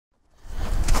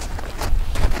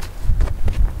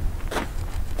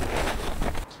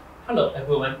Hello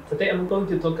everyone, today I'm going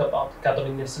to talk about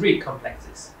gadolinium-3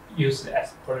 complexes used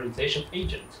as polarization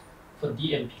agent for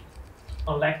DNP.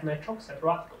 Unlike nitroxide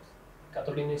radicals,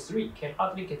 gadolinium-3 can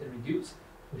hardly get reduced,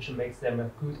 which makes them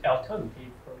a good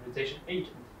alternative polarization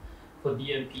agent for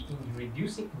DNP in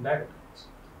reducing environment.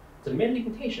 The main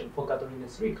limitation for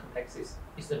gadolinium-3 complexes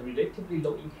is the relatively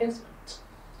low enhancement.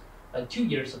 2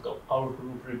 years ago, our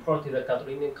group reported a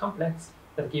gadolinium complex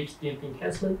that gives DNP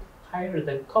enhancement higher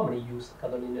than commonly used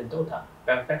gadolinium delta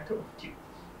by a factor of 2.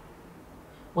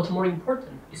 What's more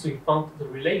important is we found the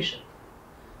relation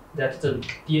that the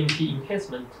DNP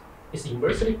enhancement is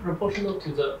inversely proportional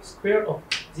to the square of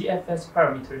ZFS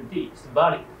parameter D's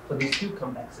value for these two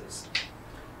complexes.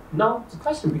 Now the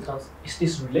question becomes, is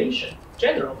this relation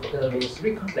general for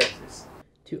gadolinium-3 complexes?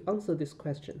 To answer this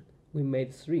question, we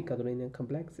made 3 gadolinium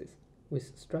complexes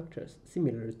with structures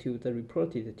similar to the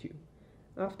reported 2.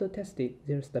 After testing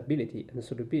their stability and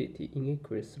solubility in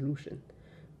aqueous solution,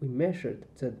 we measured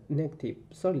the negative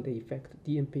solid effect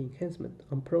DNP enhancement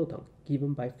on proton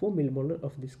given by 4 millimolar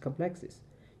of these complexes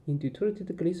into treated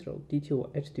glycerol DTO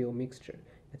HTO mixture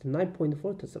at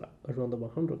 9.4 Tesla around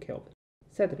 100 Kelvin.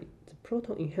 Sadly, the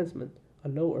proton enhancement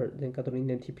are lower than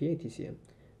gadolinium TPA-TCM,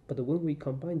 but when we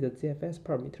combine the ZFS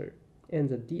parameter and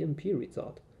the DNP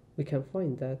result, we can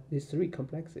find that these 3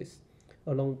 complexes,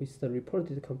 along with the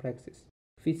reported complexes,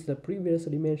 fits the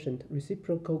previously mentioned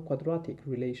reciprocal quadratic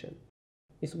relation.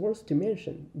 It's worth to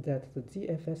mention that the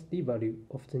ZFS-D value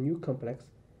of the new complex,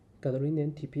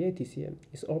 gadolinium TPA-TCM,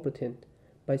 is obtained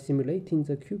by simulating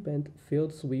the Q-band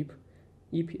field sweep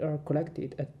EPR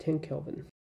collected at 10 Kelvin.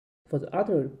 For the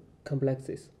other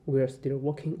complexes, we are still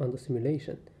working on the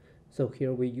simulation, so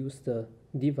here we use the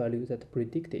D value that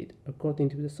predicted according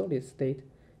to the solid state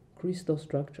crystal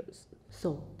structures.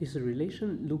 So this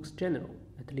relation looks general,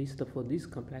 at least for these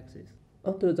complexes.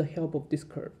 Under the help of this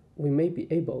curve, we may be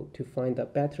able to find a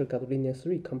better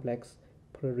gadolinium-3 complex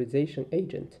polarization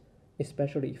agent,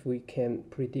 especially if we can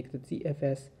predict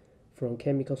ZFS from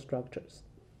chemical structures.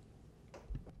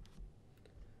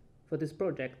 For this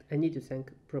project, I need to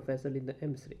thank Professor Linda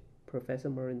Emsley, Professor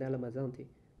Marinella Mazzanti,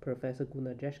 Professor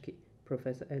Gunnar Jeschke,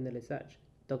 Professor Anna Lesage,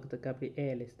 Dr.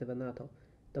 Gabriele Stevanato,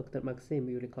 Dr. Maxim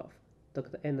Yulikov,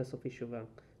 Dr. Anna Sophie Chauvin,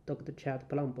 Dr. Chad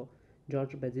Palambo,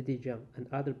 George Bazidijan, and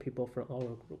other people from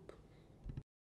our group.